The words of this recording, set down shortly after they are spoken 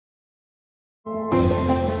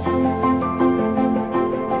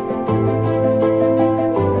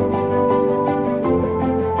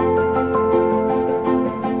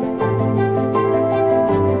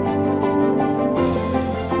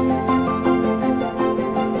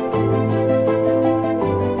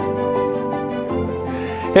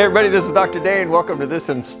Hey everybody, this is Dr. Dain. Welcome to this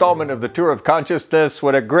installment of the Tour of Consciousness.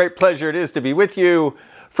 What a great pleasure it is to be with you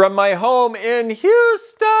from my home in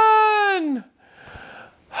Houston.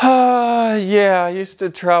 Yeah, I used to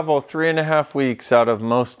travel 3.5 weeks out of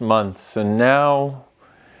most months, and now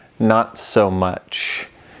not so much.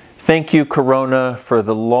 Thank you, Corona, for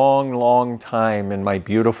the long time in my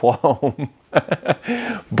beautiful home.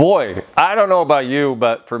 Boy, I don't know about you,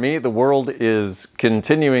 but for me, the world is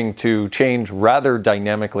continuing to change rather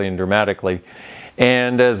dynamically and dramatically.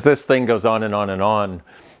 And as this thing goes on and on and on,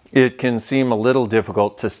 it can seem a little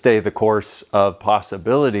difficult to stay the course of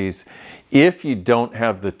possibilities if you don't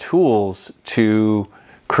have the tools to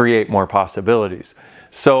create more possibilities.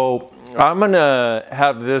 So I'm going to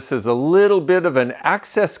have this as a little bit of an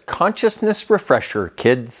access consciousness refresher,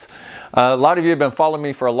 kids. A lot of you have been following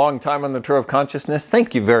me for a long time on the Tour of Consciousness.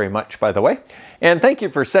 Thank you very much, by the way. And thank you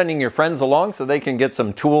for sending your friends along so they can get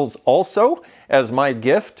some tools also as my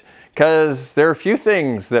gift, because there are a few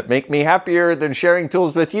things that make me happier than sharing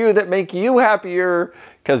tools with you that make you happier,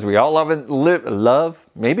 because we all love and live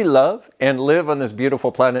on this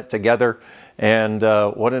beautiful planet together. And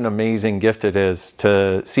what an amazing gift it is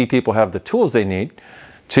to see people have the tools they need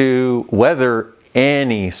to weather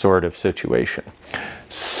any sort of situation.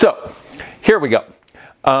 So here we go.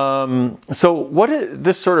 So what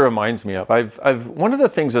this sort of reminds me of, one of the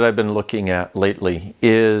things that I've been looking at lately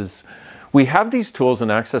is we have these tools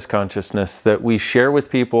in Access Consciousness that we share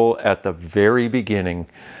with people at the very beginning.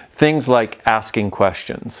 Things like asking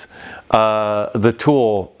questions. The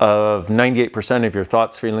tool of 98% of your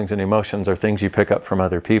thoughts, feelings, and emotions are things you pick up from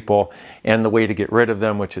other people, and the way to get rid of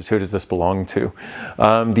them, which is who does this belong to.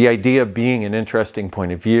 The idea of being an interesting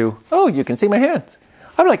point of view. Oh, you can see my hands.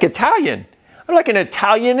 I'm like Italian. I'm like an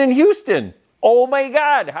Italian in Houston. Oh my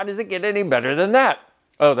God, how does it get any better than that?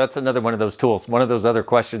 Oh, that's another one of those tools, one of those other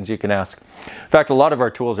questions you can ask. In fact, a lot of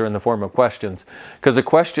our tools are in the form of questions, because a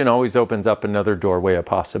question always opens up another doorway of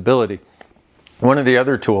possibility. One of the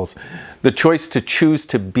other tools, the choice to choose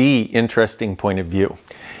to be interesting point of view.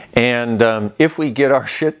 And if we get our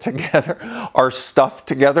shit together, our stuff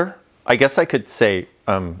together, I guess I could say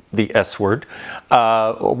the S word.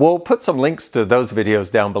 We'll put some links to those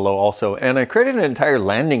videos down below also. And I created an entire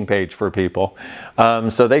landing page for people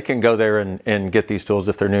so they can go there and get these tools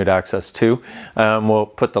if they're new to Access too. We'll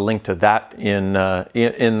put the link to that in the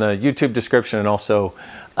YouTube description, and also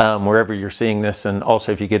wherever you're seeing this, and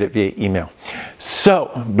also if you get it via email.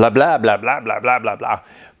 So blah, blah, blah, blah, blah, blah, blah, blah.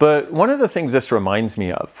 But one of the things this reminds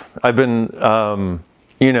me of, I've been,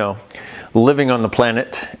 living on the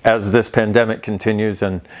planet as this pandemic continues,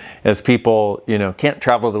 and as people, can't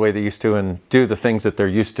travel the way they used to and do the things that they're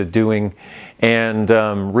used to doing, and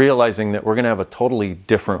realizing that we're going to have a totally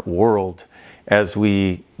different world as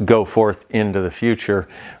we go forth into the future,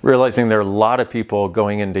 realizing there are a lot of people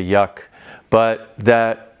going into yuck, but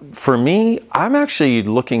that for me, I'm actually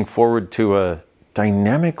looking forward to a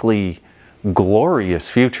dynamically glorious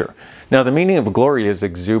future. Now, the meaning of glory is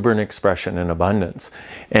exuberant expression and abundance.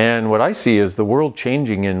 And what I see is the world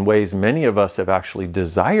changing in ways many of us have actually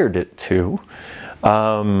desired it to.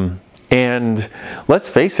 And let's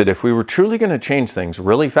face it, if we were truly going to change things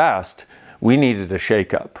really fast, we needed a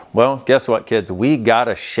shakeup. Well, guess what, kids? We got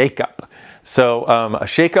a shakeup. So a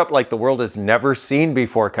shakeup like the world has never seen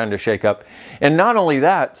before kind of shakeup. And not only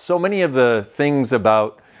that, so many of the things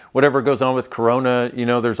about whatever goes on with Corona,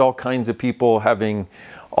 there's all kinds of people having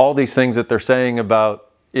all these things that they're saying about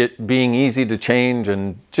it being easy to change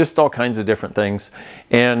and just all kinds of different things.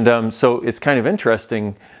 And so it's kind of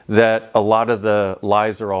interesting that a lot of the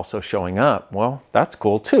lies are also showing up. Well, that's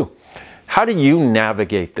cool too. How do you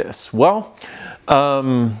navigate this? Well,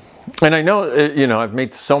 and I know, I've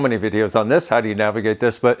made so many videos on this, how do you navigate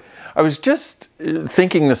this? But I was just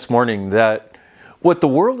thinking this morning that what the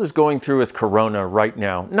world is going through with Corona right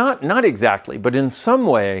now, not exactly, but in some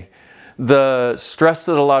way, the stress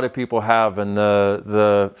that a lot of people have and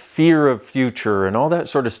the fear of future and all that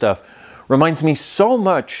sort of stuff reminds me so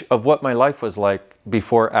much of what my life was like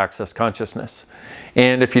before Access Consciousness.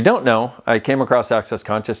 And if you don't know, I came across Access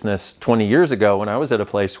Consciousness 20 years ago when I was at a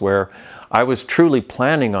place where I was truly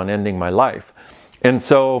planning on ending my life. And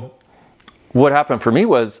so what happened for me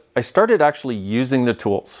was I started actually using the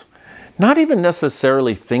tools. Not even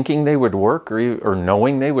necessarily thinking they would work or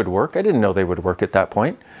knowing they would work. I didn't know they would work at that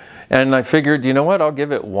point. And I figured, you know what, I'll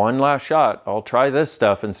give it one last shot. I'll try this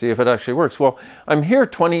stuff and see if it actually works. Well, I'm here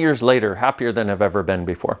 20 years later, happier than I've ever been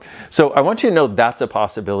before. So I want you to know that's a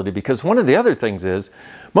possibility, because one of the other things is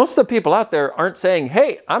most of the people out there aren't saying,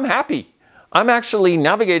 hey, I'm happy. I'm actually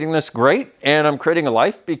navigating this great and I'm creating a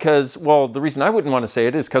life because, well, the reason I wouldn't want to say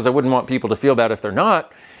it is because I wouldn't want people to feel bad if they're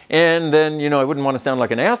not. And then, you know, I wouldn't want to sound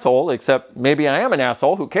like an asshole, except maybe I am an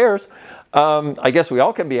asshole. Who cares? I guess we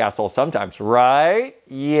all can be assholes sometimes, right?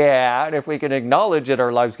 Yeah. And if we can acknowledge it,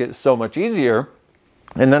 our lives get so much easier.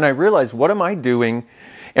 And then I realized, what am I doing?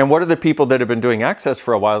 And what are the people that have been doing Access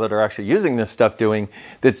for a while that are actually using this stuff doing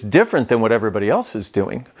that's different than what everybody else is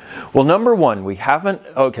doing? Well, number one, we haven't,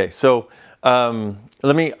 okay, so I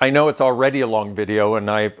know it's already a long video and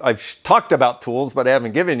I've talked about tools, but I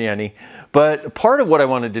haven't given you any. But part of what I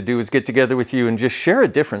wanted to do is get together with you and just share a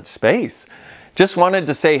different space. Just wanted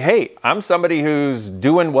to say, hey, I'm somebody who's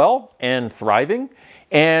doing well and thriving.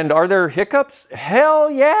 And are there hiccups? Hell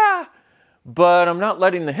yeah. But I'm not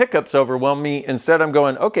letting the hiccups overwhelm me. Instead, I'm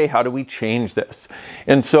going, okay, how do we change this?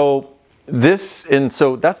 And so that's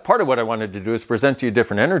part of what I wanted to do, is present to you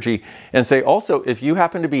different energy and say, also, if you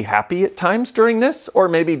happen to be happy at times during this, or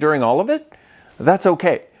maybe during all of it, that's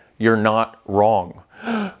okay. You're not wrong.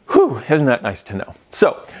 Whew, isn't that nice to know?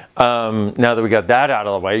 So now that we got that out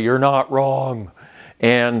of the way, you're not wrong.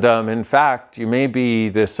 And in fact, you may be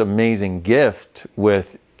this amazing gift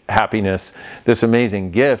with happiness, this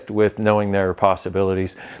amazing gift with knowing there are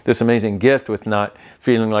possibilities, this amazing gift with not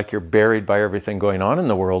feeling like you're buried by everything going on in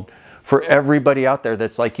the world. For everybody out there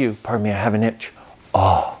that's like you, pardon me, I have an itch.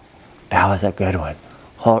 Oh, that was a good one.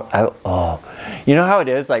 Oh. You know how it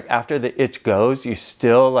is, like after the itch goes, you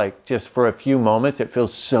still like, just for a few moments, it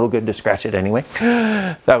feels so good to scratch it anyway.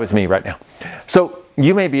 That was me right now. So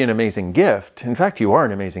you may be an amazing gift. In fact, you are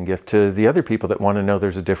an amazing gift to the other people that want to know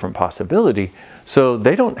there's a different possibility, so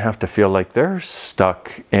they don't have to feel like they're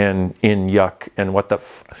stuck in yuck and what the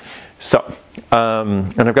so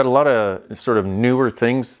and I've got a lot of sort of newer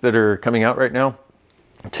things that are coming out right now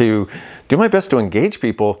to do my best to engage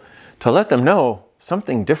people, to let them know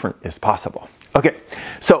something different is possible. Okay,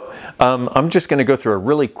 so I'm just going to go through a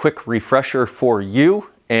really quick refresher for you.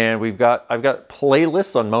 And I've got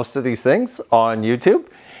playlists on most of these things on YouTube.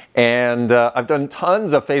 And I've done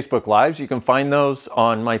tons of Facebook Lives. You can find those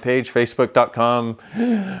on my page,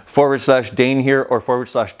 facebook.com/Dain Heer or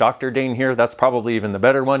 /Dr. Dain Heer. That's probably even the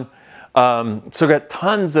better one. So I've got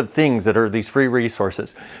tons of things that are these free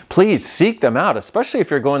resources. Please seek them out, especially if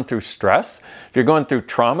you're going through stress, if you're going through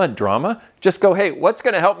trauma, drama. Just go, hey, what's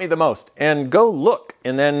going to help me the most? And go look.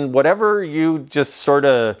 And then whatever you just sort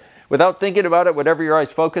of, without thinking about it, whatever your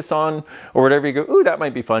eyes focus on, or whatever you go, ooh, that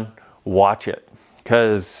might be fun, watch it.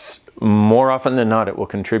 Because more often than not, it will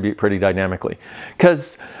contribute pretty dynamically.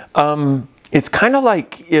 Because it's kind of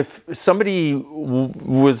like if somebody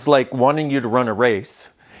was like wanting you to run a race,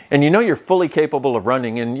 and you know you're fully capable of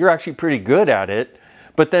running, and you're actually pretty good at it,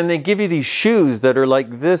 but then they give you these shoes that are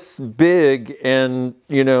like this big and,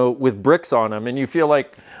 you know, with bricks on them, and you feel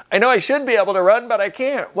like, I know I should be able to run, but I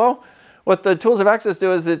can't. Well, what the tools of Access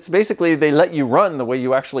do is it's basically they let you run the way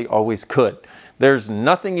you actually always could. There's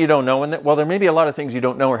nothing you don't know in that. Well, there may be a lot of things you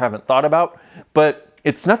don't know or haven't thought about, but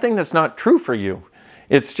it's nothing that's not true for you.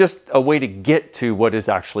 It's just a way to get to what is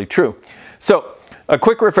actually true. So a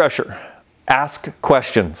quick refresher, ask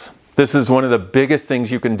questions. This is one of the biggest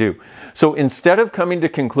things you can do. So instead of coming to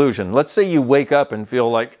conclusion, let's say you wake up and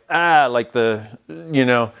feel like, like the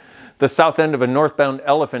south end of a northbound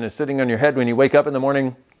elephant is sitting on your head when you wake up in the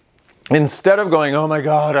morning. Instead of going, oh my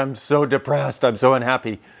God, I'm so depressed, I'm so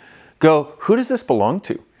unhappy, go, who does this belong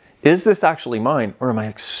to? Is this actually mine, or am I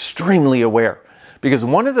extremely aware? Because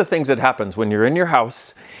one of the things that happens when you're in your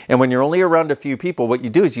house and when you're only around a few people, what you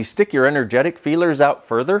do is you stick your energetic feelers out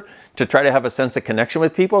further to try to have a sense of connection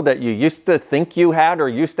with people that you used to think you had or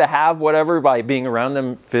used to have, whatever, by being around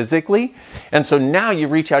them physically. And so now you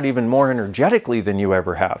reach out even more energetically than you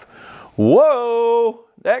ever have. Whoa!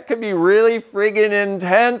 That could be really friggin'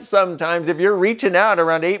 intense sometimes if you're reaching out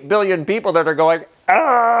around 8 billion people that are going,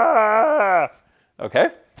 ah! Okay?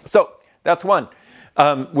 So that's one.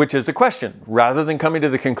 Which is a question. Rather than coming to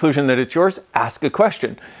the conclusion that it's yours, ask a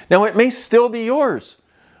question. Now, it may still be yours,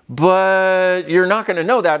 but you're not going to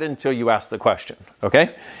know that until you ask the question,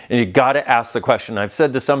 okay? And you got to ask the question. I've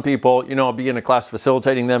said to some people, you know, I'll be in a class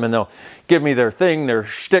facilitating them, and they'll give me their thing, their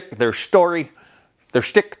shtick, their story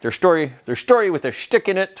with a shtick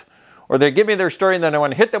in it, or they give me their story, and then I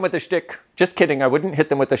want to hit them with a shtick. Just kidding, I wouldn't hit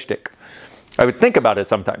them with a shtick. I would think about it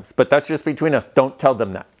sometimes, but that's just between us. Don't tell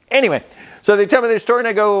them that. Anyway, so they tell me their story and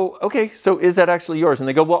I go, okay, so is that actually yours? And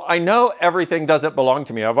they go, well, I know everything doesn't belong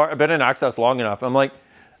to me. I've been in Access long enough. I'm like,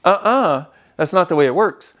 that's not the way it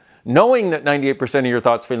works. Knowing that 98% of your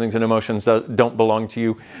thoughts, feelings, and emotions don't belong to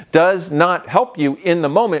you does not help you in the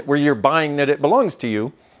moment where you're buying that it belongs to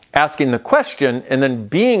you. Asking the question and then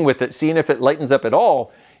being with it, seeing if it lightens up at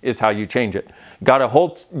all, is how you change it. Got a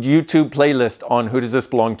whole YouTube playlist on who does this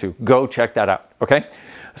belong to. Go check that out, okay?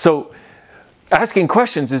 So asking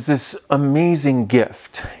questions is this amazing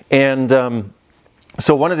gift. And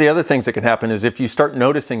so one of the other things that can happen is if you start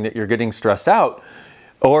noticing that you're getting stressed out,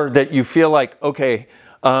 or that you feel like, okay,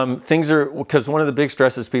 things are, because one of the big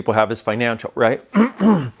stresses people have is financial, right?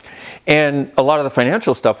 And a lot of the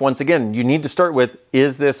financial stuff, once again, you need to start with,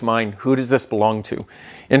 is this mine? Who does this belong to?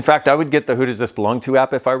 In fact, I would get the Who Does This Belong To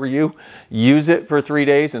app if I were you. Use it for 3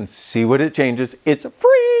 days and see what it changes. It's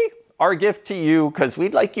free. Our gift to you, because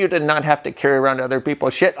we'd like you to not have to carry around other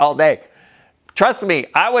people's shit all day. Trust me,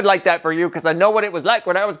 I would like that for you, because I know what it was like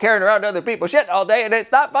when I was carrying around other people's shit all day, and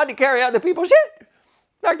it's not fun to carry other people's shit.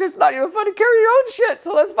 In fact, it's not even fun to carry your own shit,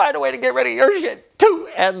 so let's find a way to get rid of your shit too,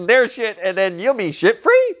 and their shit, and then you'll be shit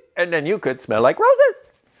free, and then you could smell like roses.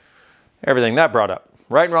 Everything that brought up.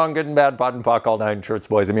 Right and wrong, good and bad, pot and pock, all 9 shorts,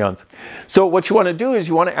 boys and beyonds. So what you want to do is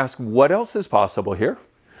you want to ask, what else is possible here?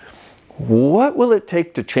 What will it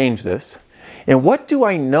take to change this? And what do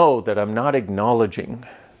I know that I'm not acknowledging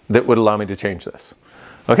that would allow me to change this?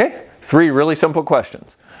 Okay, 3 really simple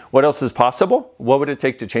questions. What else is possible? What would it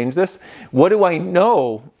take to change this? What do I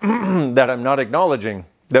know that I'm not acknowledging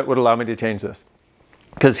that would allow me to change this?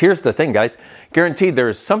 Because here's the thing, guys. Guaranteed there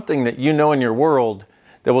is something that you know in your world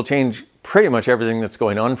that will change pretty much everything that's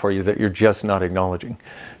going on for you that you're just not acknowledging.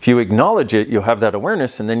 If you acknowledge it, you'll have that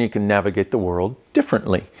awareness, and then you can navigate the world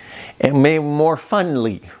differently and maybe more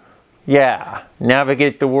funly. Yeah,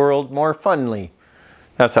 navigate the world more funly.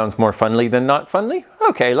 That sounds more funly than not funly.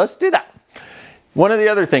 Okay, let's do that. One of the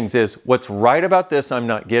other things is, what's right about this I'm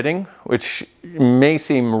not getting, which may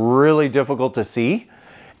seem really difficult to see.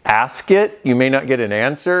 Ask it. You may not get an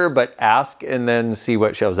answer, but ask and then see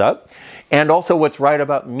what shows up. And also, what's right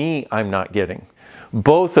about me I'm not getting.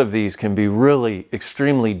 Both of these can be really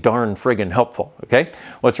extremely darn friggin' helpful, okay?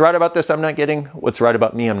 What's right about this I'm not getting, what's right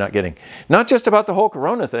about me I'm not getting. Not just about the whole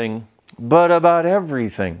Corona thing, but about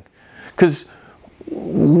everything. Because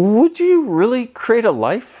would you really create a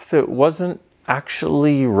life that wasn't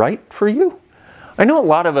actually right for you? I know a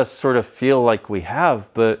lot of us sort of feel like we have,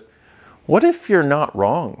 but what if you're not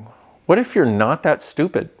wrong? What if you're not that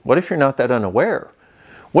stupid? What if you're not that unaware?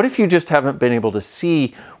 What if you just haven't been able to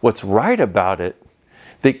see what's right about it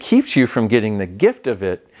that keeps you from getting the gift of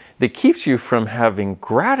it, that keeps you from having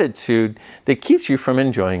gratitude, that keeps you from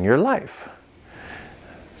enjoying your life?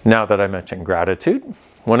 Now that I mentioned gratitude,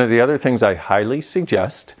 one of the other things I highly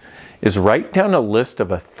suggest is write down a list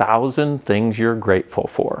of 1,000 things you're grateful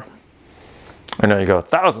for. I know you go,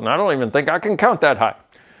 1,000? I don't even think I can count that high.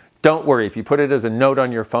 Don't worry, if you put it as a note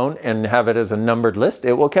on your phone and have it as a numbered list,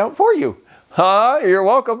 it will count for you. You're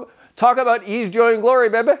welcome. Talk about ease, joy, and glory,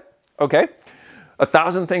 baby. Okay,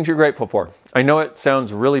 1,000 things you're grateful for. I know it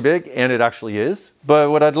sounds really big, and it actually is,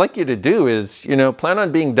 but what I'd like you to do is, plan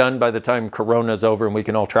on being done by the time Corona's over and we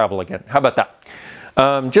can all travel again. How about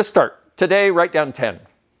that? Just start. Today, write down 10.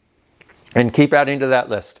 And keep adding to that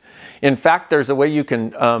list. In fact, there's a way you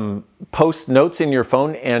can post notes in your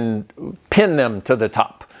phone and pin them to the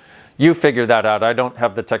top. You figure that out. I don't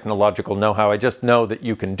have the technological know-how. I just know that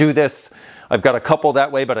you can do this. I've got a couple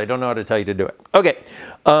that way, but I don't know how to tell you to do it. Okay.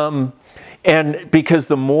 And because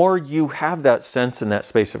the more you have that sense and that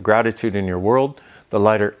space of gratitude in your world, the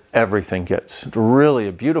lighter everything gets. It's really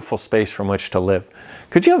a beautiful space from which to live.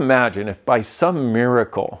 Could you imagine if by some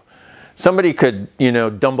miracle, somebody could,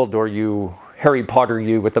 Dumbledore you, Harry Potter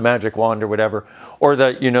you with the magic wand or whatever, or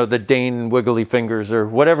the Dain wiggly fingers or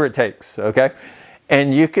whatever it takes, okay?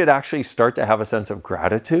 And you could actually start to have a sense of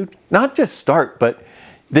gratitude. Not just start, but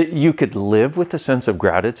that you could live with a sense of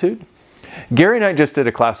gratitude. Gary and I just did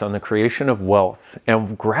a class on the creation of wealth,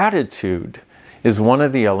 and gratitude is one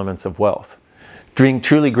of the elements of wealth. Being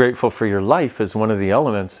truly grateful for your life is one of the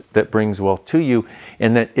elements that brings wealth to you,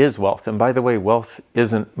 and that is wealth. And by the way, wealth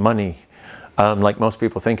isn't money like most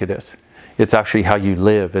people think it is. It's actually how you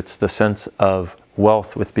live. It's the sense of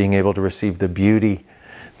wealth with being able to receive the beauty,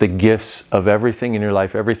 the gifts of everything in your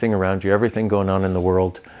life, everything around you, everything going on in the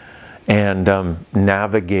world, and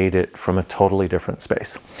navigate it from a totally different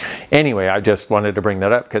space. Anyway, I just wanted to bring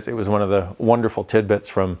that up because it was one of the wonderful tidbits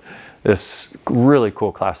from this really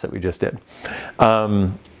cool class that we just did.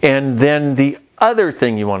 And then the other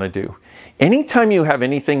thing you want to do, anytime you have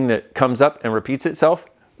anything that comes up and repeats itself,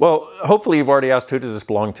 well, hopefully you've already asked who does this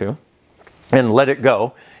belong to and let it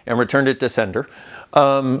go and returned it to sender.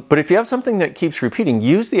 But if you have something that keeps repeating,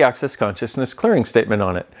 use the Access Consciousness clearing statement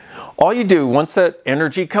on it. All you do, once that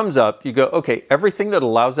energy comes up, you go, okay, everything that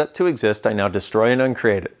allows that to exist, I now destroy and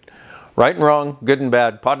uncreate it. Right and wrong, good and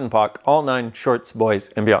bad, pot and pock, all 9 shorts, boys,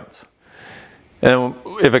 and beyonds. And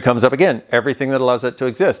if it comes up again, everything that allows it to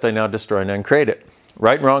exist, I now destroy and uncreate it.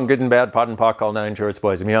 Right and wrong, good and bad, pot and pock, all 9 shorts,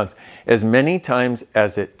 boys and beyonds. As many times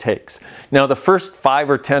as it takes. Now, the first 5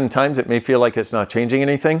 or 10 times, it may feel like it's not changing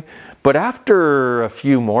anything. But after a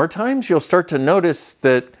few more times, you'll start to notice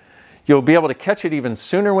that you'll be able to catch it even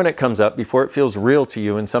sooner when it comes up, before it feels real to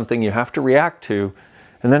you and something you have to react to.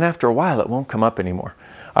 And then after a while, it won't come up anymore.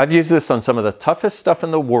 I've used this on some of the toughest stuff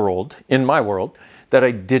in the world, in my world, that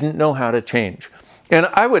I didn't know how to change. And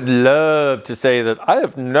I would love to say that I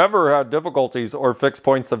have never had difficulties or fixed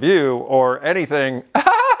points of view or anything.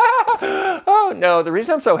 Oh no, the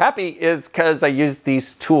reason I'm so happy is because I use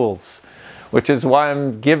these tools, which is why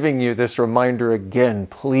I'm giving you this reminder again.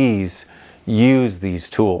 Please use these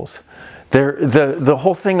tools. The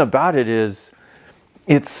whole thing about it is,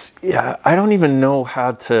 I don't even know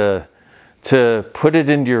how to put it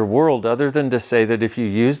into your world other than to say that if you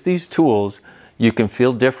use these tools, you can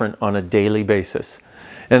feel different on a daily basis.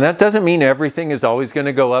 And that doesn't mean everything is always going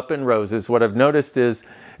to go up in roses. What I've noticed is,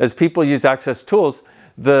 as people use Access tools,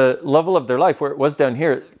 the level of their life, where it was down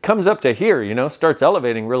here, comes up to here, you know, starts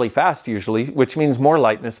elevating really fast usually, which means more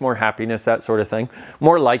lightness, more happiness, that sort of thing.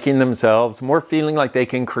 More liking themselves, more feeling like they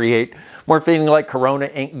can create, more feeling like Corona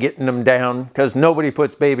ain't getting them down, because nobody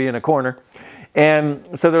puts baby in a corner. And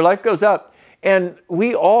so their life goes up. And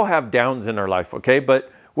we all have downs in our life, okay?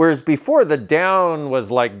 But whereas before the down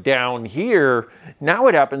was like down here, now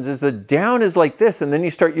what happens is the down is like this, and then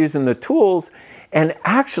you start using the tools, and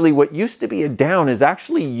actually what used to be a down is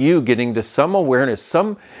actually you getting to some awareness,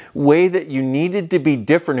 some way that you needed to be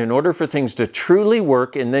different in order for things to truly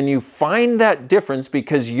work, and then you find that difference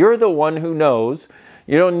because you're the one who knows.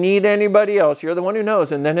 You don't need anybody else. You're the one who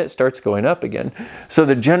knows, and then it starts going up again. So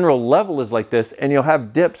the general level is like this, and you'll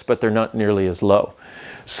have dips, but they're not nearly as low.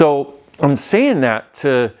 So I'm saying that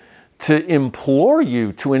to implore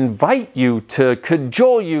you, to invite you, to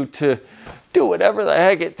cajole you, to do whatever the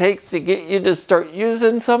heck it takes to get you to start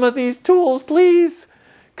using some of these tools, please.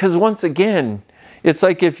 Because once again, it's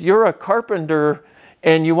like if you're a carpenter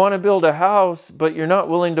and you want to build a house, but you're not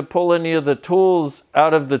willing to pull any of the tools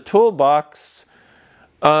out of the toolbox,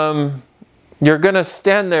 you're going to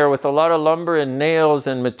stand there with a lot of lumber and nails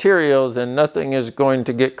and materials, and nothing is going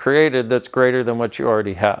to get created that's greater than what you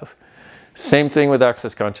already have. Same thing with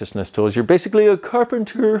Access Consciousness tools. You're basically a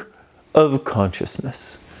carpenter of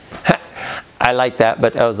consciousness. I like that,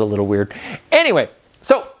 but that was a little weird. Anyway,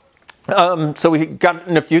 so we got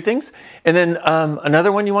in a few things. And then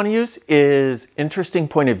another one you want to use is interesting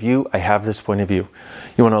point of view. I have this point of view.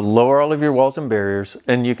 You want to lower all of your walls and barriers,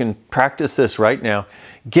 and you can practice this right now.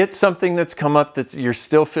 Get something that's come up that you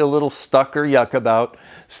still feel a little stuck or yuck about,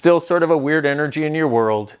 still sort of a weird energy in your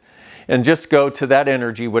world, and just go to that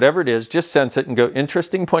energy, whatever it is, just sense it and go,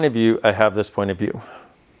 interesting point of view, I have this point of view.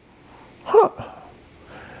 Huh.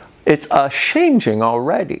 It's changing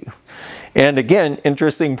already. And again,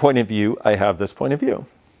 interesting point of view, I have this point of view.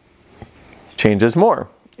 Changes more.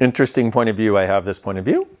 Interesting point of view, I have this point of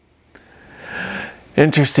view.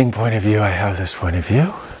 Interesting point of view, I have this point of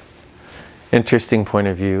view. Interesting point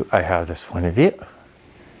of view, I have this point of view.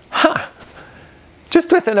 Huh.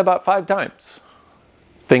 Just within about 5 times,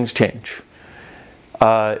 things change.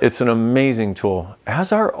 It's an amazing tool,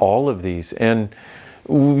 as are all of these. And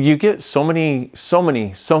you get so many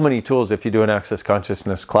tools if you do an Access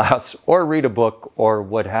Consciousness class or read a book or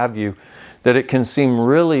what have you, that it can seem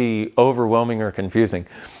really overwhelming or confusing.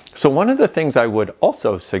 So one of the things I would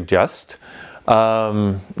also suggest,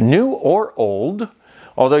 new or old,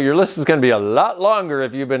 although your list is going to be a lot longer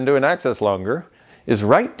if you've been doing Access longer, is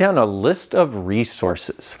write down a list of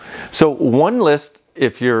resources. So one list,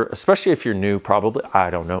 especially if you're new, probably,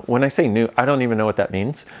 I don't know. When I say new, I don't even know what that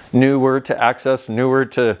means. Newer to Access, newer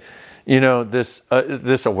to,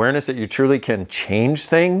 this awareness that you truly can change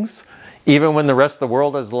things, even when the rest of the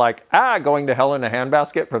world is like, going to hell in a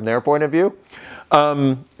handbasket from their point of view.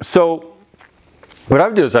 So what I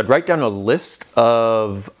would do is I'd write down a list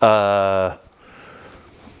of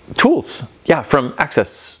tools, from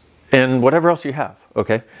Access and whatever else you have,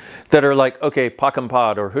 okay, that are like, okay, POC and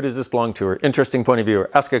POD, or who does this belong to, or interesting point of view, or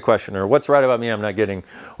ask a question, or what's right about me I'm not getting,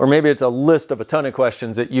 or maybe it's a list of a ton of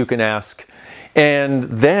questions that you can ask, and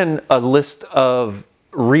then a list of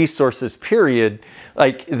resources, period,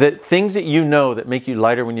 like the things that you know that make you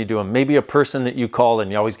lighter when you do them. Maybe a person that you call and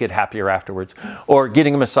you always get happier afterwards, or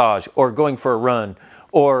getting a massage, or going for a run,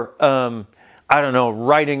 or I don't know,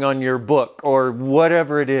 writing on your book, or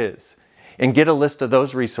whatever it is. And get a list of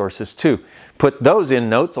those resources too. Put those in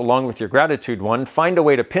notes along with your gratitude one. Find a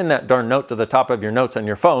way to pin that darn note to the top of your notes on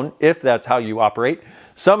your phone, if that's how you operate.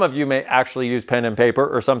 Some of you may actually use pen and paper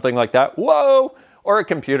or something like that. Whoa! or a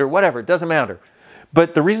computer, whatever, it doesn't matter.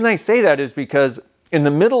 But the reason I say that is because in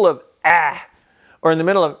the middle of or in the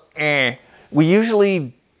middle of we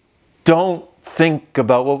usually don't think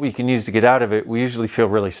about what we can use to get out of it. We usually feel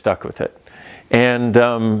really stuck with it. And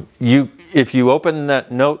if you open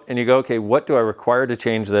that note and you go, okay, what do I require to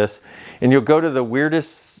change this? And you'll go to the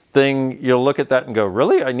weirdest thing, you'll look at that and go,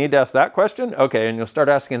 really? I need to ask that question? Okay, and you'll start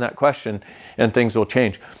asking that question and things will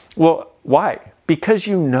change. Well, why? Because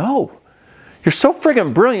you know. You're so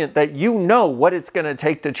friggin' brilliant that you know what it's going to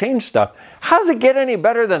take to change stuff. How does it get any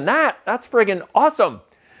better than that? That's friggin' awesome.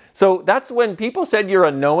 So that's when people said you're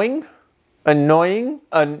annoying,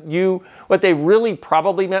 what they really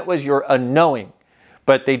probably meant was you're unknowing,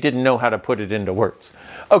 but they didn't know how to put it into words.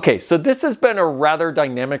 Okay, so this has been a rather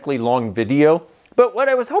dynamically long video, but what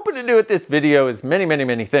I was hoping to do with this video is many, many,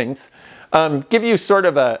 many things. Give you sort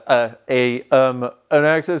of an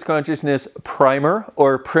access consciousness primer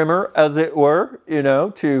or primer, as it were, you know,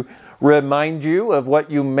 to remind you of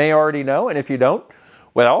what you may already know. And if you don't,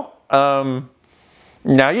 well,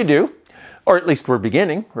 now you do, or at least we're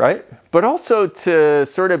beginning, right? But also to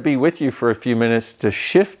sort of be with you for a few minutes to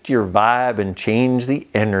shift your vibe and change the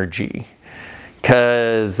energy.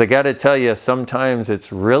 Because I got to tell you, sometimes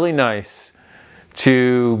it's really nice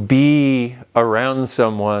to be around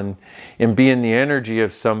someone and be in the energy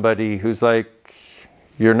of somebody who's like,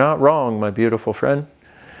 you're not wrong, my beautiful friend.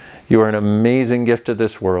 You are an amazing gift to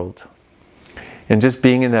this world. And just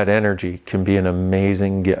being in that energy can be an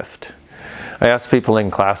amazing gift. I ask people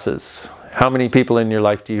in classes, how many people in your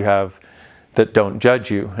life do you have that don't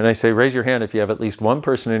judge you? And I say, raise your hand if you have at least one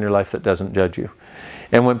person in your life that doesn't judge you.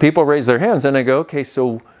 And when people raise their hands, then I go, okay,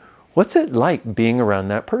 so what's it like being around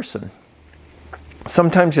that person?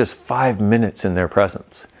 Sometimes just 5 minutes in their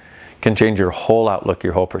presence can change your whole outlook,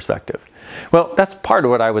 your whole perspective. Well, that's part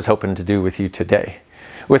of what I was hoping to do with you today,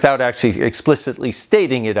 without actually explicitly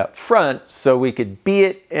stating it up front, so we could be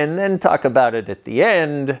it and then talk about it at the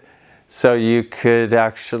end, so you could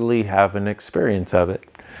actually have an experience of it.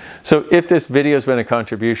 So if this video has been a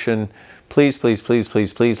contribution, please, please, please,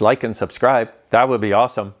 please, please like and subscribe. That would be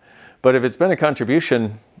awesome. But if it's been a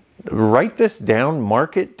contribution, write this down,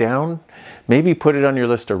 mark it down, maybe put it on your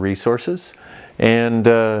list of resources. And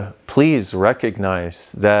please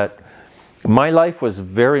recognize that my life was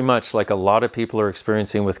very much like a lot of people are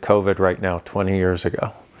experiencing with COVID right now 20 years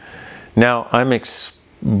ago. Now I'm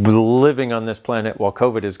living on this planet while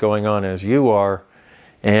COVID is going on, as you are.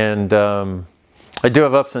 And I do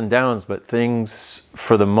have ups and downs, but things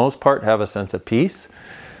for the most part have a sense of peace.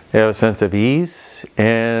 They have a sense of ease,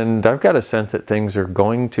 and I've got a sense that things are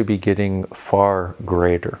going to be getting far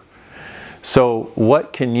greater. So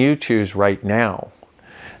what can you choose right now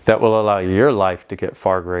that will allow your life to get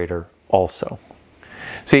far greater also?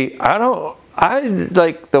 See, I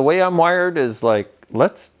like the way I'm wired is like,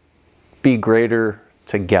 let's be greater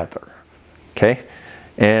together, okay?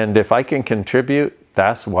 And if I can contribute,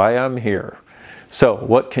 that's why I'm here. So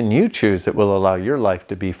what can you choose that will allow your life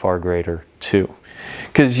to be far greater too?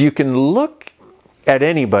 Because you can look at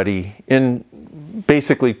anybody in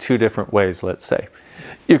basically two different ways, let's say.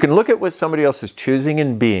 You can look at what somebody else is choosing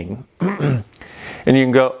and being, and you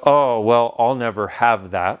can go, oh, well, I'll never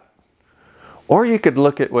have that. Or you could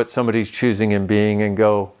look at what somebody's choosing and being and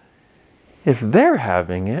go, if they're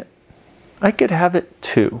having it, I could have it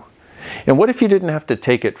too. And what if you didn't have to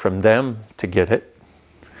take it from them to get it?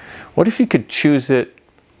 What if you could choose it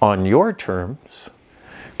on your terms,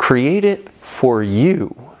 create it for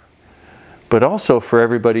you, but also for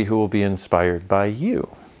everybody who will be inspired by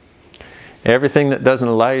you? Everything that doesn't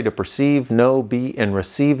allow you to perceive, know, be, and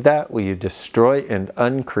receive that, will you destroy and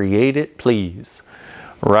uncreate it, please?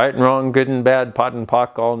 Right and wrong, good and bad, pot and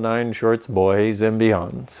pock, all 9 shorts, boys and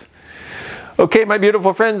beyonds. Okay, my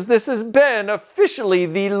beautiful friends, this has been officially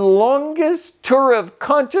the longest tour of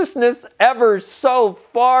consciousness ever so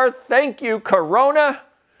far. Thank you, Corona.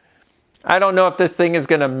 I don't know if this thing is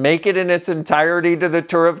going to make it in its entirety to the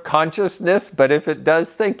tour of consciousness, but if it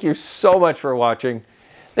does, thank you so much for watching.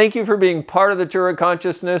 Thank you for being part of the tour of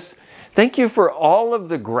consciousness. Thank you for all of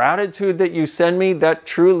the gratitude that you send me. That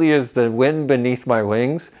truly is the wind beneath my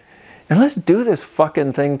wings. And let's do this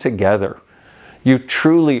fucking thing together. You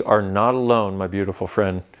truly are not alone, my beautiful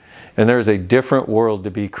friend. And there is a different world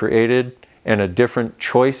to be created and a different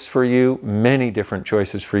choice for you, many different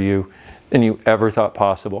choices for you than you ever thought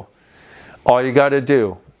possible. All you got to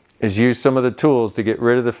do is use some of the tools to get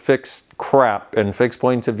rid of the fixed crap and fixed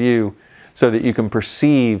points of view so that you can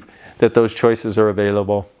perceive that those choices are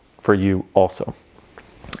available for you also.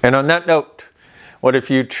 And on that note, what if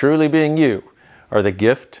you truly being you are the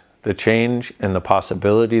gift the change and the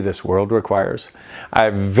possibility this world requires. I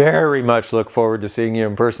very much look forward to seeing you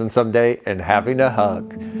in person someday and having a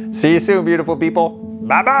hug. See you soon, beautiful people.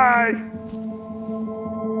 Bye-bye.